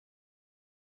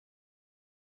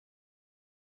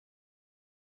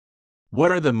What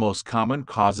are the most common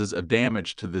causes of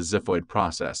damage to the xiphoid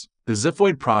process? The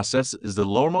xiphoid process is the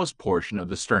lowermost portion of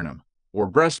the sternum,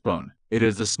 or breastbone. It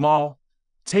is a small,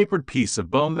 tapered piece of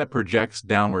bone that projects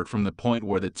downward from the point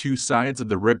where the two sides of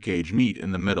the ribcage meet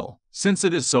in the middle. Since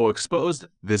it is so exposed,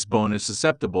 this bone is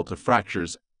susceptible to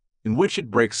fractures, in which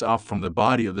it breaks off from the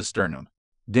body of the sternum.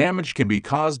 Damage can be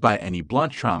caused by any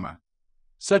blunt trauma,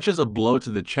 such as a blow to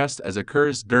the chest as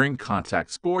occurs during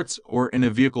contact sports or in a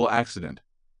vehicle accident,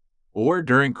 or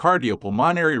during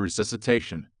cardiopulmonary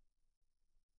resuscitation.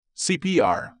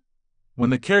 CPR. When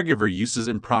the caregiver uses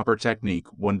improper technique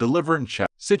when delivering chest,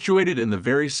 situated in the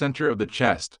very center of the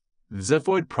chest, the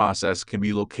xiphoid process can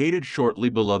be located shortly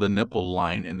below the nipple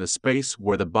line in the space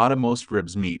where the bottommost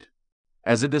ribs meet.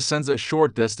 As it descends a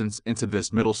short distance into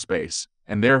this middle space,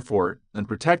 and therefore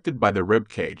unprotected by the rib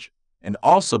cage, and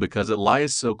also because it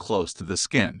lies so close to the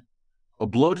skin, a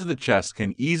blow to the chest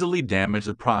can easily damage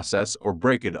the process or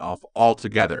break it off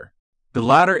altogether. The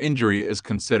latter injury is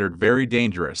considered very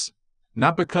dangerous,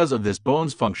 not because of this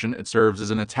bone's function. It serves as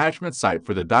an attachment site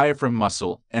for the diaphragm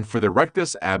muscle and for the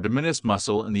rectus abdominis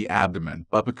muscle in the abdomen,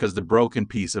 but because the broken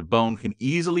piece of bone can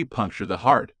easily puncture the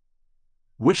heart,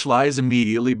 which lies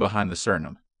immediately behind the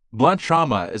sternum. Blunt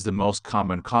trauma is the most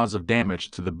common cause of damage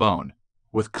to the bone,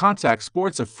 with contact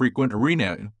sports a frequent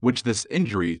arena in which this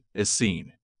injury is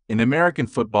seen. In American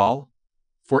football,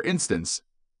 for instance,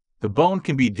 the bone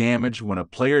can be damaged when a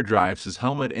player drives his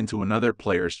helmet into another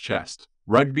player's chest.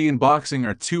 Rugby and boxing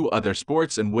are two other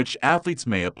sports in which athletes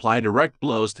may apply direct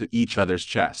blows to each other's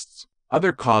chests.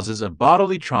 Other causes of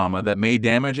bodily trauma that may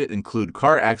damage it include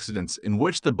car accidents in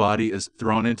which the body is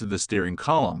thrown into the steering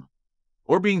column,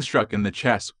 or being struck in the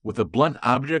chest with a blunt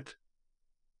object,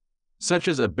 such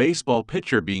as a baseball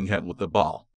pitcher being hit with a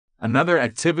ball. Another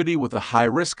activity with a high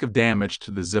risk of damage to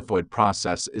the xiphoid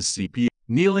process is CPR.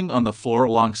 Kneeling on the floor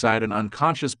alongside an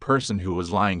unconscious person who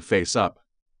is lying face up,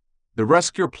 the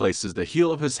rescuer places the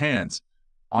heel of his hands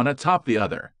on atop the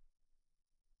other,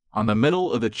 on the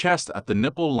middle of the chest at the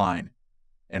nipple line,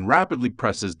 and rapidly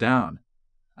presses down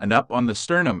and up on the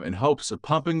sternum in hopes of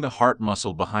pumping the heart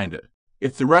muscle behind it.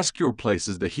 If the rescuer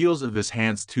places the heels of his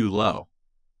hands too low,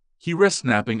 he risks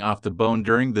snapping off the bone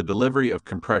during the delivery of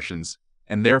compressions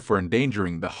and therefore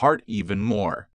endangering the heart even more.